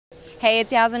Hey,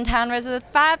 it's Yasmin Tanrose with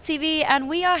FabTV, and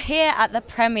we are here at the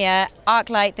premiere,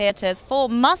 ArcLight Theatres, for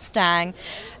Mustang,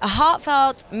 a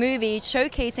heartfelt movie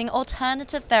showcasing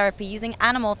alternative therapy using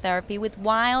animal therapy with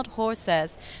wild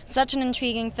horses. Such an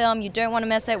intriguing film, you don't want to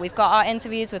miss it. We've got our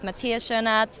interviews with Matthias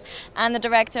Schoenaerts and the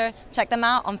director. Check them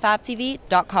out on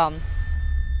fabtv.com.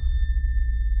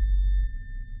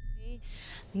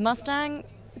 Mustang,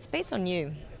 it's based on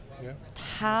you. Yeah.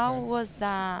 How was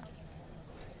that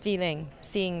feeling,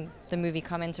 seeing the movie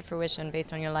come into fruition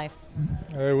based on your life?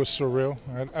 It was surreal.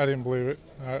 I didn't believe it.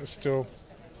 Still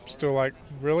like,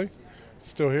 really?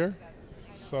 Still here?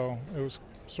 So it was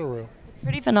surreal. It's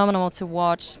pretty phenomenal to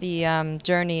watch the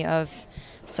journey of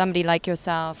somebody like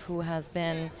yourself who has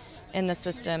been in the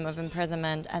system of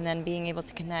imprisonment and then being able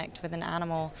to connect with an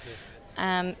animal.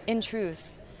 Yes. In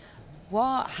truth,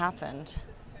 what happened?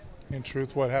 In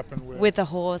truth, what happened with the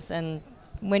horse and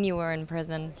when you were in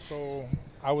prison? So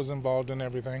I was involved in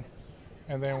everything.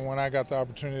 And then when I got the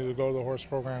opportunity to go to the horse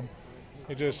program,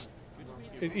 it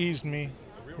eased me,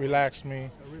 relaxed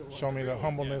me, showed me that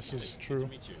humbleness is true,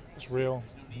 it's real.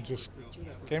 It just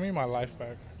gave me my life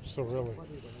back, so really.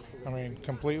 I mean,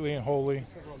 completely and wholly.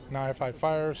 Now I fight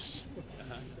fires,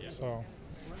 so.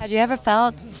 Had you ever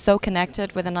felt so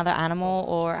connected with another animal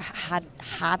or had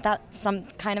that some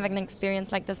kind of an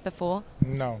experience like this before?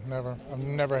 No, never. I've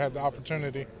never had the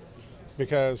opportunity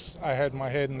because I had my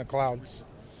head in the clouds.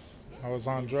 I was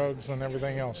on drugs and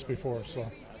everything else before, so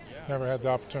never had the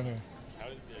opportunity.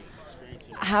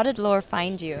 How did Laura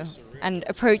find you and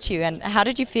approach you, and how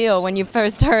did you feel when you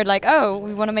first heard, like, oh,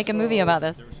 we want to make a movie about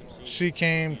this? She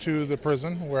came to the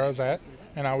prison where I was at,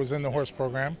 and I was in the horse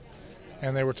program,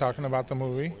 and they were talking about the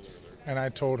movie, and I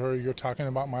told her, you're talking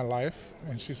about my life?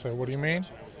 And she said, what do you mean?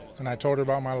 And I told her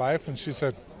about my life, and she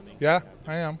said, yeah,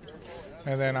 I am.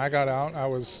 And then I got out. I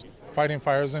was fighting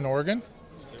fires in Oregon,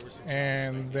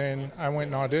 and then I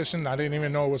went and auditioned. I didn't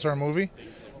even know it was her movie,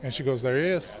 and she goes, there he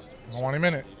is. I want him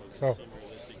in it. So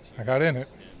I got in it.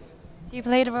 So you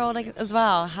played a role as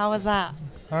well. How was that?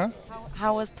 Huh?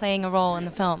 How was playing a role in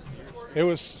the film? It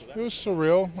was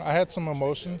surreal. I had some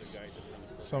emotions,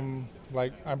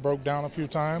 like I broke down a few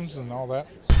times and all that.